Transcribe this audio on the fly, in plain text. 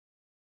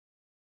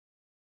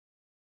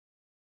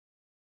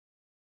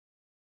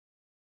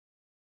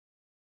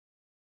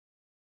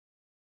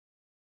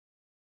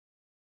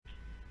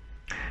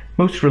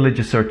Most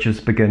religious searches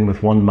begin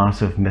with one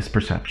massive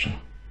misperception.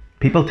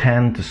 People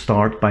tend to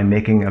start by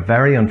making a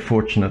very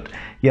unfortunate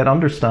yet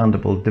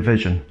understandable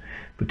division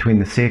between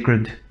the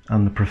sacred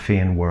and the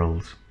profane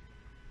worlds.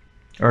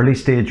 Early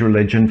stage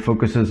religion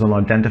focuses on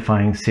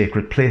identifying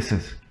sacred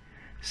places,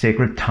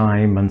 sacred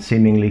time and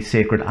seemingly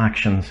sacred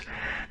actions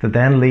that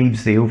then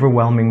leaves the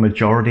overwhelming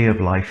majority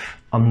of life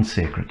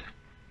unsacred.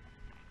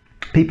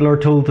 People are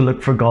told to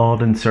look for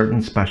God in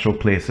certain special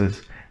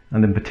places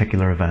and in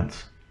particular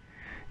events.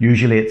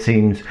 Usually it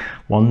seems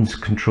ones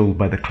controlled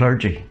by the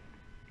clergy.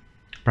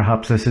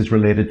 Perhaps this is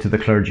related to the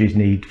clergy's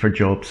need for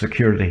job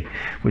security,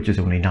 which is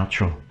only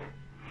natural.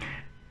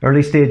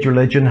 Early stage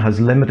religion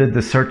has limited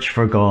the search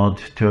for God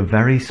to a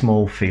very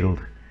small field,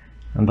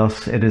 and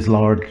thus it is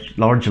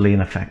largely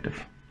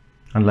ineffective,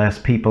 unless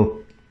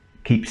people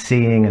keep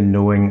seeing and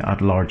knowing at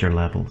larger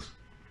levels.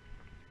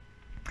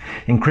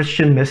 In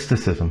Christian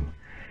mysticism,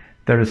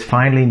 there is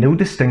finally no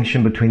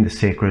distinction between the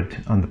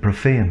sacred and the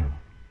profane.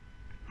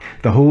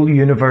 The whole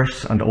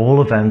universe and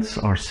all events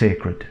are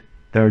sacred.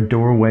 They are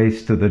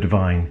doorways to the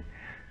divine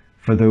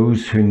for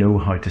those who know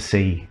how to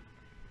see.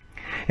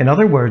 In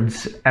other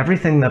words,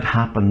 everything that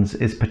happens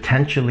is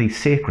potentially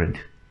sacred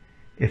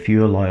if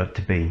you allow it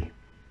to be.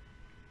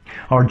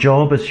 Our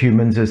job as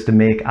humans is to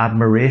make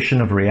admiration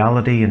of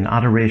reality and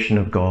adoration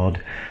of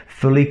God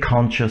fully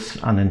conscious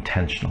and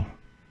intentional.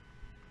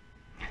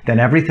 Then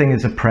everything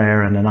is a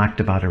prayer and an act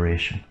of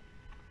adoration.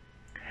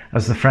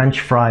 As the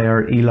French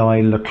friar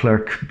Élie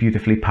Leclerc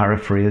beautifully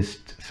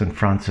paraphrased St.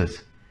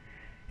 Francis,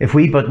 if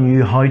we but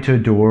knew how to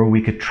adore,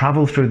 we could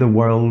travel through the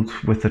world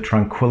with the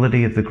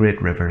tranquility of the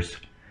great rivers,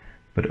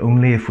 but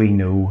only if we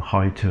know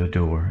how to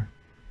adore.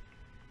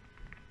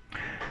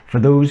 For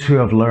those who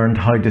have learned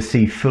how to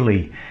see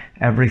fully,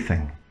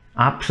 everything,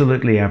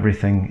 absolutely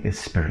everything, is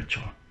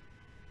spiritual.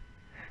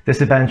 This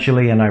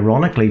eventually and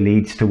ironically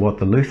leads to what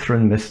the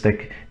Lutheran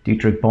mystic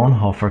Dietrich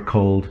Bonhoeffer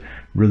called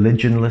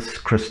religionless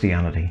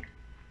Christianity.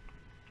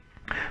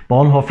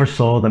 Bonhoeffer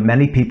saw that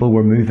many people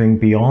were moving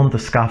beyond the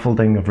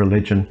scaffolding of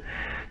religion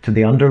to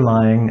the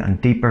underlying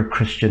and deeper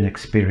Christian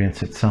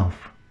experience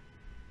itself.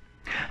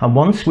 And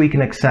once we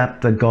can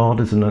accept that God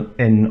is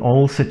in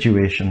all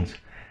situations,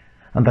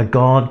 and that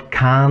God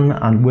can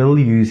and will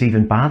use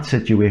even bad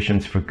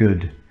situations for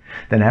good,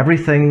 then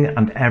everything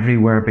and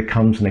everywhere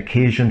becomes an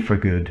occasion for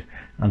good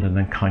and an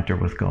encounter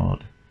with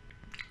God.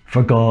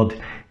 For God,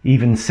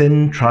 even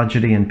sin,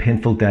 tragedy, and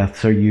painful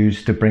deaths are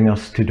used to bring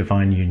us to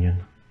divine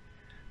union.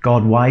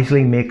 God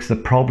wisely makes the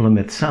problem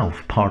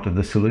itself part of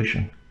the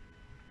solution.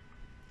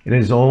 It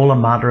is all a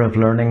matter of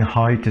learning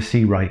how to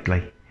see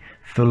rightly,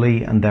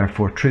 fully, and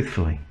therefore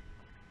truthfully.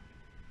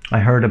 I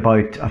heard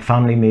about a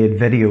family-made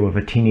video of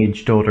a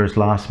teenage daughter's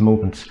last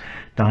moments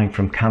dying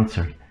from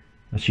cancer,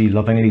 as she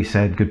lovingly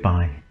said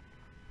goodbye.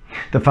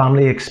 The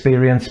family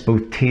experienced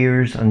both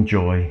tears and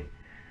joy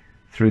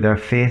through their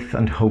faith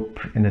and hope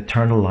in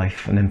eternal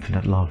life and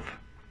infinite love.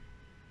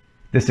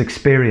 This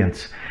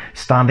experience,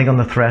 standing on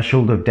the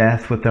threshold of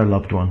death with their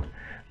loved one,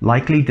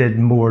 likely did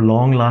more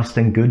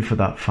long-lasting good for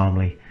that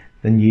family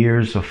than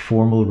years of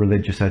formal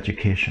religious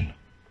education.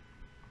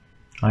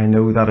 I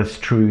know that is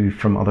true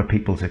from other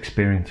people's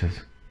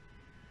experiences.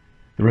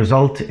 The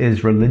result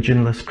is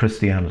religionless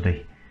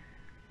Christianity,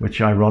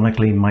 which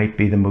ironically might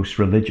be the most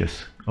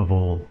religious of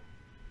all.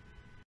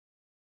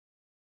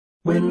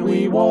 When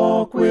we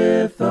walk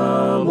with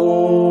the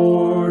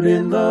Lord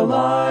in the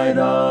light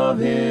of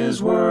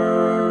His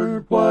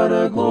Word, what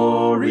a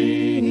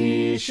glory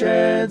He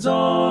sheds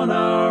on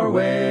our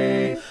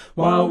way.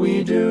 While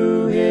we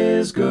do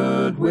His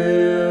good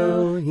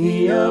will,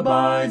 He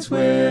abides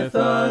with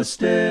us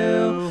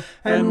still,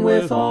 and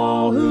with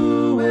all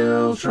who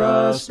will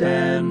trust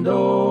and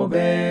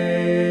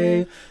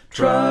obey.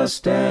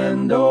 Trust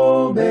and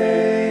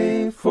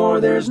obey, for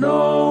there's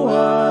no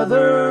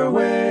other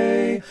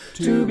way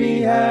to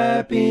be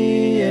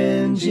happy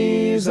in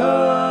Jesus,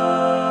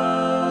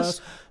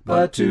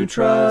 but to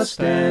trust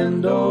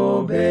and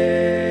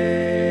obey.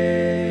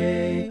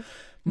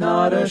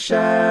 Not a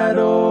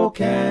shadow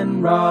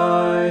can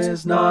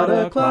rise, not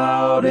a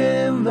cloud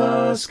in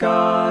the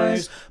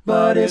skies,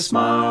 but His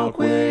smile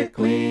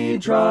quickly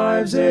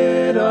drives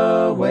it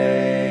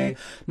away.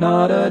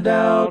 Not a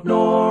doubt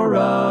nor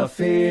a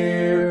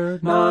fear,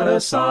 not a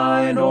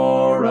sigh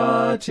nor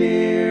a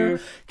tear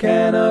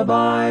can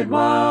abide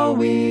while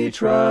we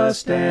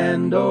trust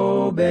and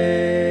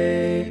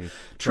obey.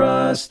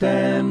 Trust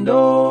and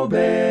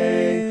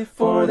obey,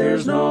 for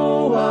there's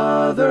no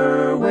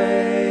other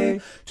way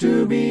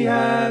to be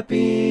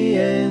happy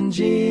in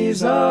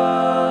Jesus,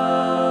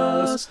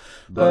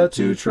 but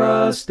to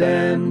trust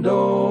and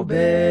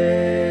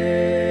obey.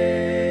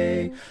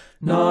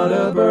 Not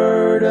a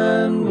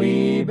burden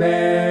we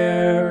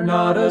bear,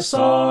 not a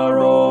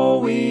sorrow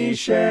we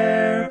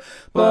share,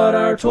 but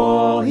our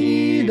toil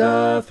He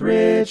doth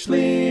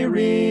richly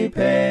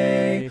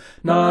repay.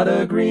 Not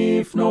a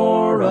grief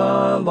nor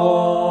a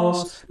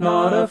loss,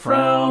 not a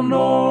frown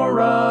nor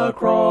a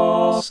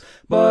cross,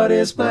 but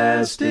is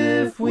blessed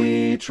if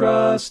we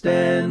trust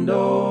and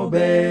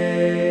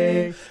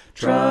obey.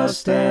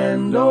 trust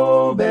and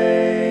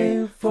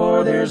obey,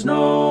 for there's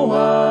no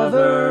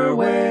other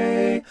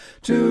way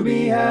to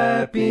be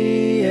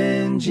happy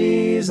in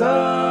Jesus,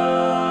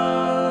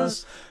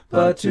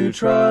 but to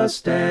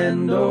trust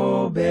and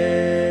obey.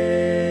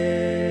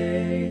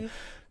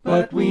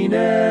 But we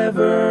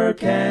never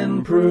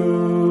can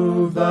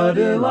prove the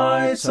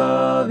delights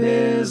of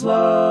His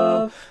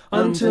love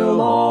until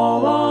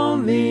all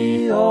on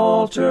the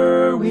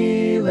altar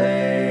we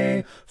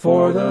lay,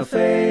 for the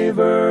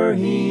favor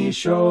He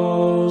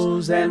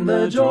shows and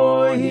the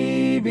joy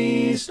He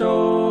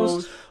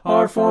bestows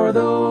are for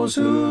those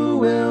who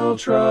will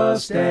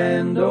trust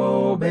and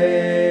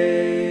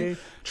obey.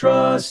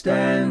 Trust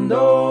and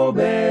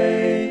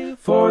obey,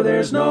 for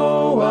there's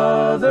no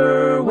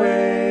other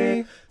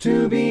way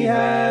to be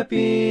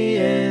happy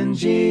in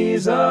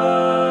Jesus,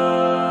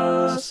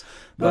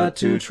 but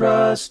to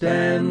trust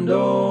and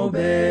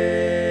obey.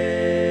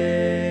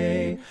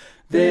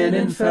 Then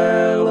in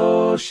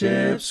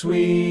fellowship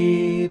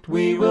sweet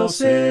we will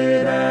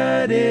sit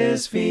at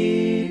His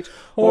feet,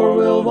 or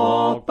we'll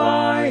walk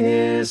by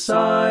His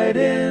side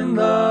in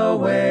the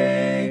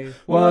way.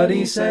 What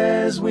He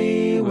says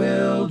we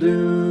will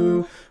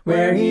do,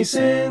 where He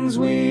sends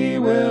we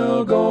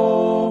will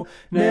go.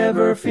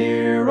 Never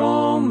fear,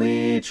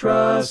 only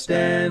trust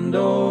and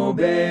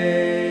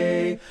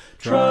obey.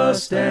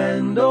 Trust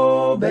and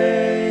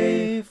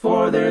obey,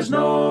 for there's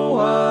no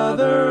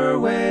other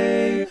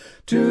way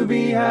to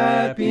be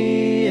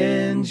happy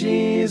in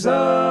Jesus,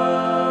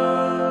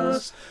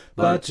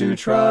 but to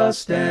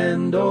trust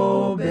and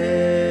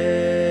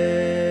obey.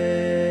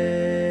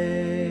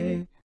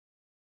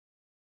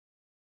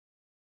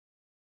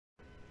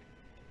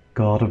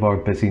 God of our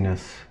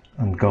busyness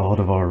and God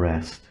of our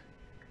rest,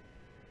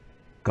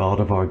 God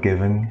of our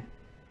giving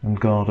and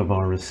God of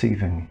our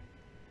receiving,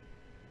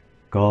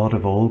 God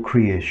of all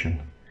creation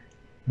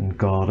and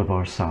God of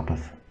our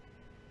Sabbath,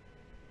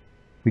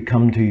 we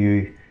come to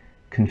you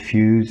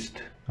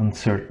confused and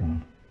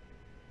certain,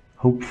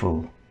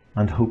 hopeful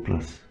and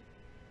hopeless,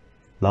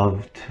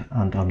 loved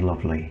and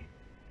unlovely.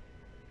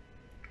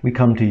 We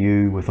come to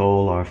you with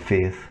all our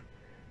faith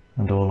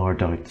and all our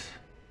doubts,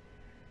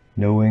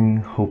 knowing,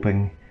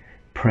 hoping,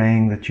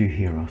 praying that you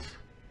hear us.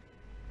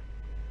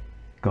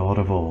 God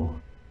of all,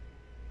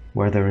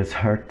 where there is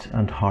hurt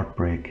and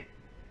heartbreak,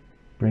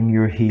 bring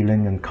your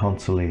healing and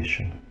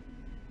consolation.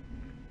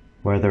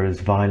 Where there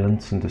is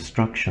violence and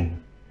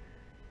destruction,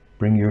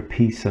 bring your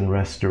peace and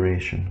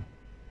restoration.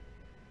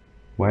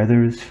 Where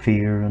there is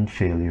fear and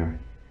failure,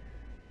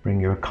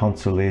 bring your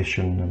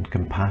consolation and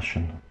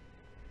compassion.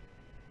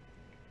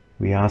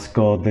 We ask,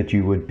 God, that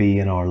you would be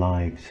in our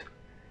lives,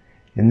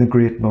 in the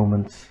great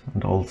moments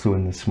and also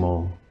in the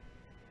small.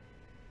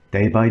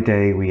 Day by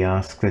day we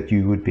ask that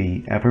you would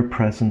be ever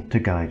present to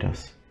guide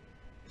us,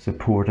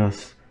 support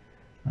us,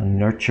 and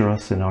nurture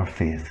us in our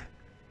faith.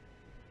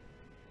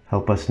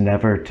 Help us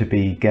never to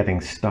be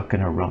getting stuck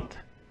in a rut,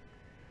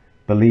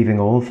 believing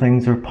all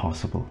things are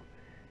possible,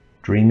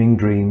 dreaming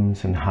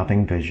dreams and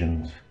having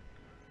visions,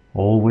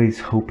 always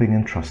hoping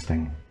and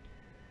trusting,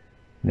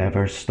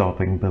 never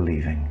stopping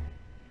believing.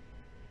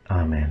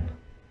 Amen.